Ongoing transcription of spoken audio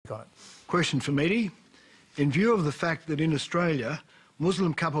take on it. Question for Mehdi. In view of the fact that in Australia,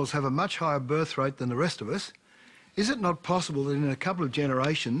 Muslim couples have a much higher birth rate than the rest of us, is it not possible that in a couple of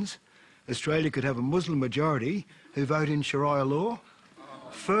generations, Australia could have a Muslim majority who vote in Sharia law?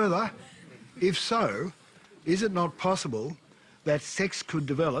 Further, if so, is it not possible that sects could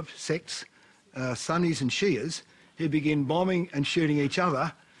develop, Sunnis and Shias, who begin bombing and shooting each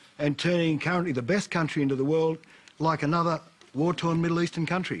other and turning currently the best country into the world like another war-torn Middle Eastern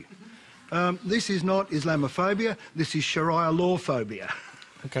country? This is not Islamophobia, this is Sharia law phobia.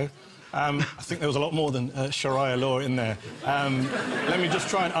 OK. I think there was a lot more than Sharia law in there. Let me just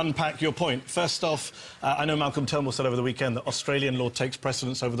try and unpack your point. First off, I know Malcolm Turnbull said over the weekend that Australian law takes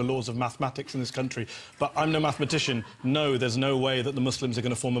precedence over the laws of mathematics in this country, but I'm no mathematician. No, there's no way that the Muslims are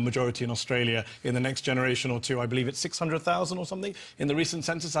going to form a majority in Australia in the next generation or two. I believe it's 600,000 or something in the recent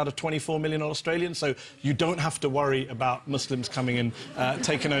census out of 24 million Australians, so you don't have to worry about Muslims coming in,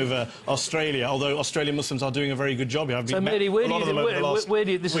 taking over Australia, although Australian Muslims are doing a very good job here. So, Mehdi,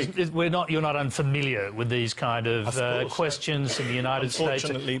 you're not unfamiliar with these kind of questions in the United States.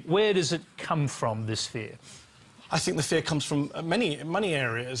 Where does it come from, this fear? I think the fear comes from many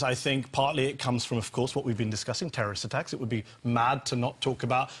areas. I think partly it comes from, of course, what we've been discussing, terrorist attacks. It would be mad to not talk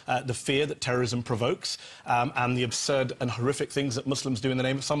about the fear that terrorism provokes and the absurd and horrific things that Muslims do in the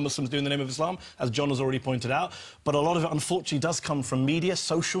name of, some Muslims do in the name of Islam, as John has already pointed out. But a lot of it, unfortunately, does come from media,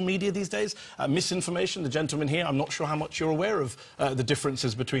 social media these days. Misinformation. The gentleman here, I'm not sure how much you're aware of the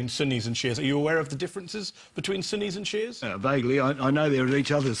differences between Sunnis and Shias. Are you aware of the differences between Sunnis and Shias? Vaguely. I know they're at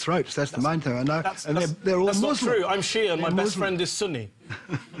each other's throats. That's the main thing I know. And they're all Muslim. Not true. I'm Shia and my best friend is Sunni.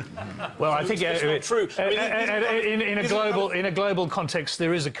 Well, I think it's not true. In a global context,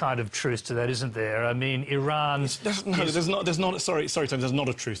 there is a kind of truth to that, isn't there? I mean, Iran. There's not. Sorry, Tom. There's not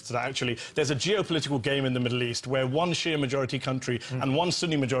a truth to that. Actually, there's a geopolitical game in the Middle East where one Shia majority country and one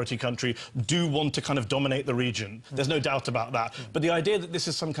Sunni majority country do want to kind of dominate the region. There's no doubt about that. But the idea that this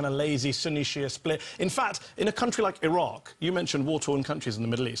is some kind of lazy Sunni-Shia split. In fact, in a country like Iraq, you mentioned war-torn countries in the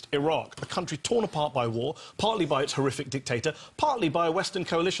Middle East. Iraq, a country torn apart by war, partly by its horrific dictator, partly by a Western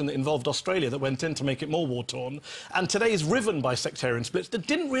coalition that involved Australia that went in to make it more war-torn, and today is riven by sectarian splits that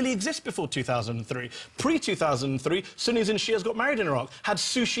didn't really exist before 2003. Pre-2003, Sunnis and Shias got married in Iraq, had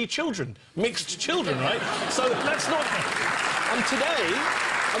sushi children, mixed children, right? So let's not... And today,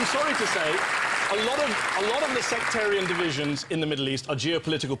 I'm sorry to say, a lot of the sectarian divisions in the Middle East are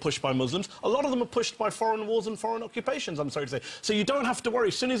geopolitical push by Muslims. A lot of them are pushed by foreign wars and foreign occupations, I'm sorry to say. So you don't have to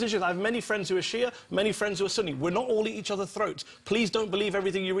worry. Sunnis and Shias, I have many friends who are Shia, many friends who are Sunni. We're not all at each other's throats. Please don't believe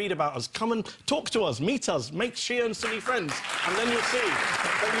everything you read about us. Come and talk to us, meet us, make Shia and Sunni friends, and then you'll see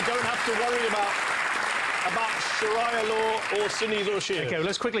that you don't have to worry about Sharia law or Sunnis or Shias. OK, well,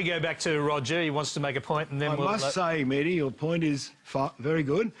 let's quickly go back to Roger. He wants to make a point, and then I must say, Mehdi, your point is very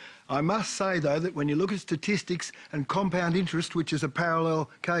good. I must say, though, that when you look at statistics and compound interest, which is a parallel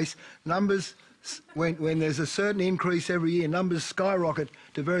case, numbers, when there's a certain increase every year, numbers skyrocket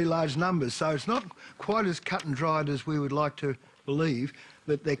to very large numbers. So it's not quite as cut and dried as we would like to believe,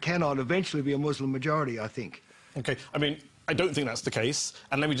 that there cannot eventually be a Muslim majority, I think. OK, I mean, I don't think that's the case.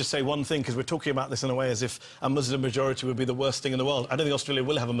 And let me just say one thing, because we're talking about this in a way as if a Muslim majority would be the worst thing in the world. I don't think Australia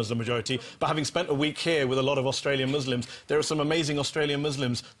will have a Muslim majority, but having spent a week here with a lot of Australian Muslims, there are some amazing Australian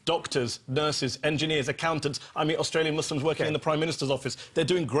Muslims, doctors, nurses, engineers, accountants. I mean, Australian Muslims working in the Prime Minister's office. They're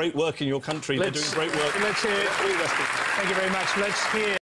doing great work in your country. They're doing great work. Let's hear... Thank you very much. Let's hear...